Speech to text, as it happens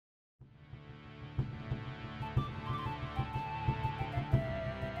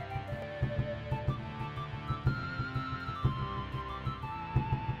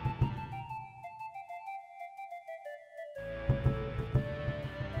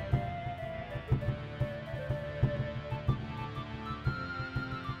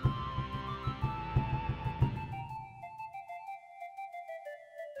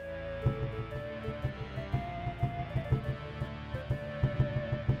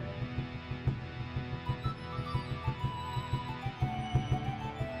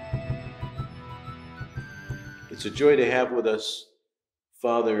It's a joy to have with us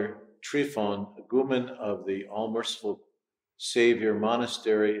Father Tryphon, Igуmen of the All-Merciful Savior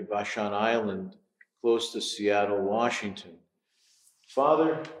Monastery in Vashon Island, close to Seattle, Washington.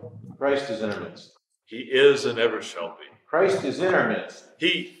 Father, Christ is in our midst. He is and ever shall be. Christ is in our midst.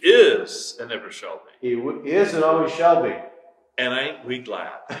 He is and ever shall be. He is and always shall be. And ain't we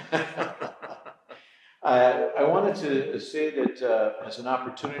glad? I wanted to say that as an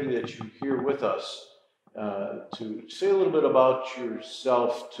opportunity that you're here with us, to say a little bit about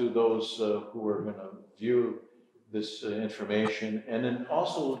yourself to those who are going to view this information, and then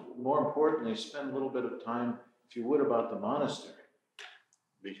also, more importantly, spend a little bit of time, if you would, about the monastery.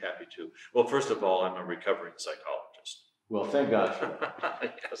 Be happy to. Well, first of all, I'm a recovering psychologist. Well, thank God for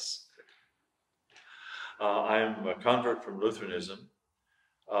that. Yes. I'm a convert from Lutheranism.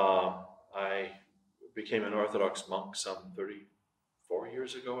 I became an Orthodox monk some 34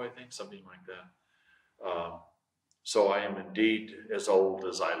 years ago, I think, something like that. So I am indeed as old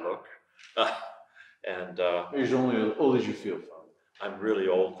as I look. You're only as old as you feel, Father. I'm really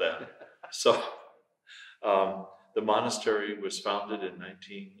old then. So the monastery was founded in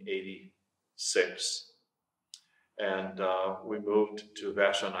 1986. And we moved to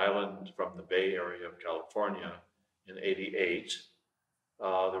Vashon Island from the Bay Area of California in '88.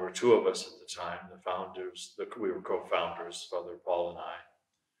 There were two of us at the time, the founders. We were co-founders, Father Paul and I.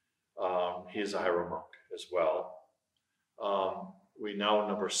 He's a Hieromonk monk as well. We now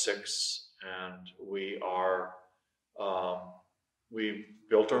number 6, and we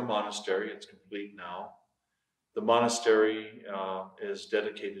built our monastery. It's complete now. The monastery is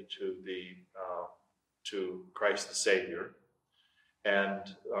dedicated to Christ the Savior,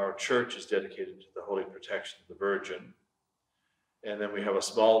 and our church is dedicated to the Holy Protection of the Virgin. And then we have a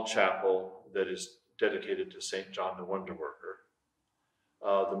small chapel that is dedicated to St. John the Wonder Worker.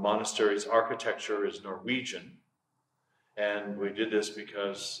 The monastery's architecture is Norwegian, and we did this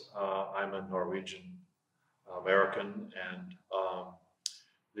because I'm a Norwegian American, and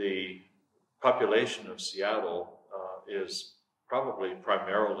the population of Seattle is probably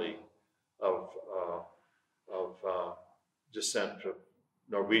primarily of descent of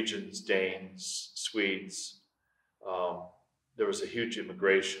Norwegians, Danes, Swedes. There was a huge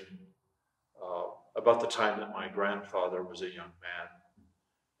immigration about the time that my grandfather was a young man.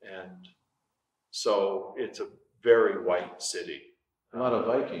 And so it's a very white city. A lot of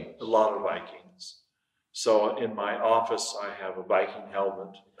Vikings. A lot of Vikings. So in my office, I have a Viking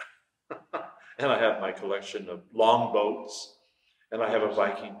helmet, and I have my collection of longboats, and I have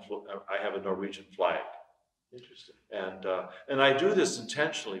a Norwegian flag. Interesting. And I do this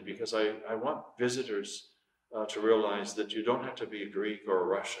intentionally because I want visitors to realize that you don't have to be a Greek or a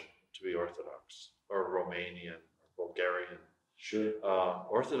Russian to be Orthodox, or a Romanian, or Bulgarian. Sure.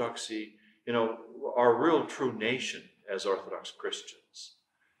 Orthodoxy, our real true nation as Orthodox Christians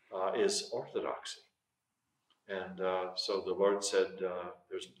is Orthodoxy. And so the Lord said,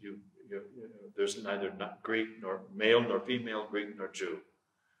 there's neither Greek nor male nor female, Greek nor Jew,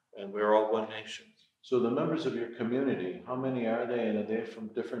 and we're all one nation. So the members of your community, how many are they, and are they from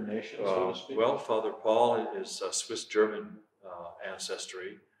different nations, so to speak? Well, Father Paul is Swiss-German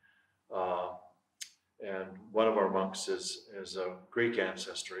ancestry, and one of our monks is a Greek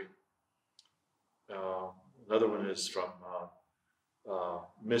ancestry. Another one is from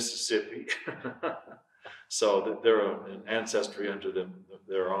Mississippi. So they're an ancestry unto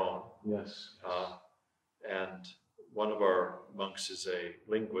their own. Yes. And one of our monks is a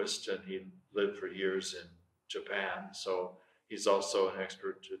linguist, and he lived for years in Japan. So he's also an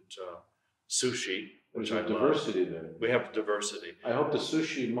expert at sushi, which I love. There's diversity there. We have diversity. I hope the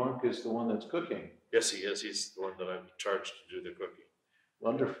sushi monk is the one that's cooking. Yes, he is. He's the one that I've charged to do the cooking.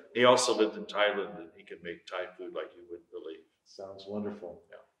 Wonderful. He also lived in Thailand, and he can make Thai food like you wouldn't believe. Sounds wonderful.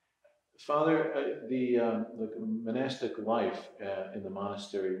 Yeah. Father, the monastic life in the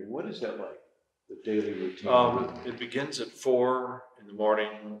monastery, what is that like? The daily routine? It begins at 4 in the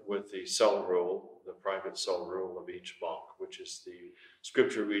morning with the cell rule, the private cell rule of each monk, which is the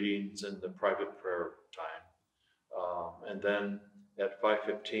scripture readings and the private prayer time. And then at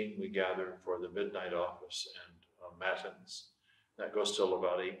 5:15 we gather for the midnight office and matins. That goes till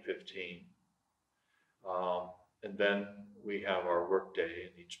about 8:15. And then we have our work day,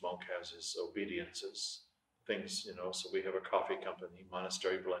 and each monk has his obediences, things, so we have a coffee company,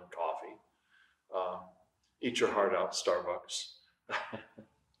 Monastery Blend Coffee. Eat your heart out, Starbucks.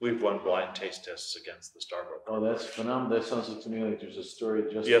 We've won blind taste tests against the Starbucks. Oh, that's phenomenal. That sounds like to me like there's a story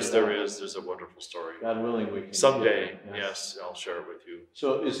just Yes, for there that. is. There's a wonderful story. God willing, we can Someday, get it. yes, I'll share it with you.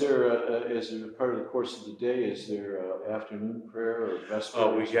 So, is there a part of the course of the day? Is there afternoon prayer or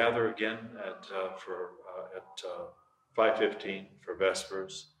vespers? We gather again at 5:15 for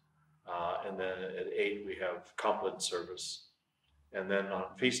vespers, and then at 8 we have compline service, and then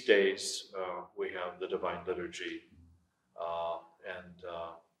on feast days we have the Divine Liturgy,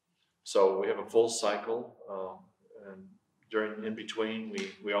 so we have a full cycle. And in between,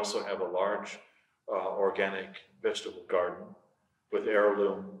 we also have a large organic vegetable garden with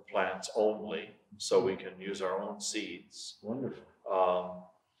heirloom plants only, so we can use our own seeds. Wonderful.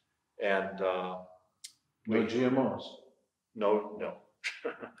 No GMOs. No,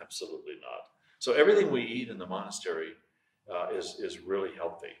 absolutely not. So everything we eat in the monastery is really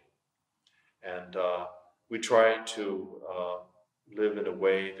healthy, and we try to live in a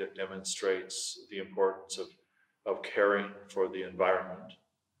way that demonstrates the importance of caring for the environment.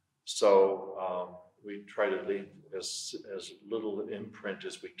 So we try to leave as little imprint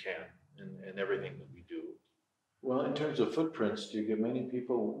as we can in everything that we do. Well, in terms of footprints, do you get many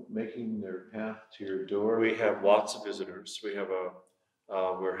people making their path to your door? We have lots of visitors.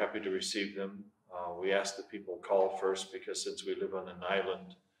 We're happy to receive them. We ask that people call first, because since we live on an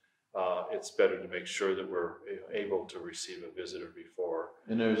island, it's better to make sure that we're able to receive a visitor before.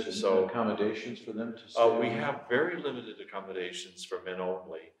 And there's accommodations for them to stay? We have very limited accommodations for men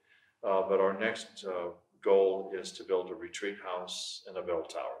only, but our next goal is to build a retreat house and a bell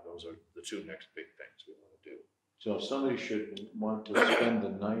tower. Those are the two next big things we want to do. So if somebody should want to spend the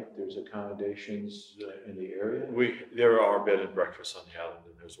night, there's accommodations in the area? There are bed and breakfasts on the island,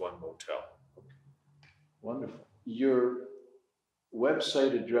 and there's one motel. Wonderful. Your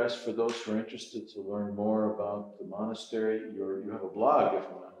website address for those who are interested to learn more about the monastery, you have a blog, if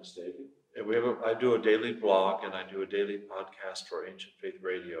I'm not mistaken. And I do a daily blog, and I do a daily podcast for Ancient Faith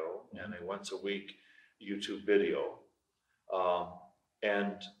Radio, and a once a week YouTube video.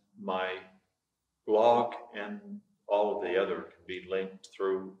 And my blog and all of the other can be linked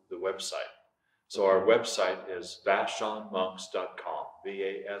through the website. So our website is vashonmonks.com,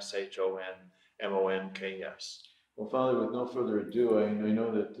 VASHONMONKS. Well, Father, with no further ado, I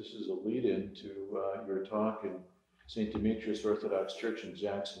know that this is a lead-in to your talk in St. Demetrius Orthodox Church in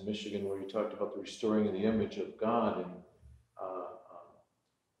Jackson, Michigan, where you talked about the restoring of the image of God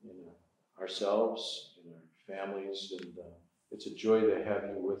in ourselves, in our families, and it's a joy to have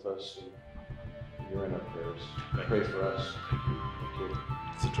you with us, and you're in our prayers. Pray for us. Thank you.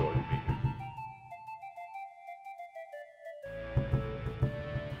 It's a joy to be here.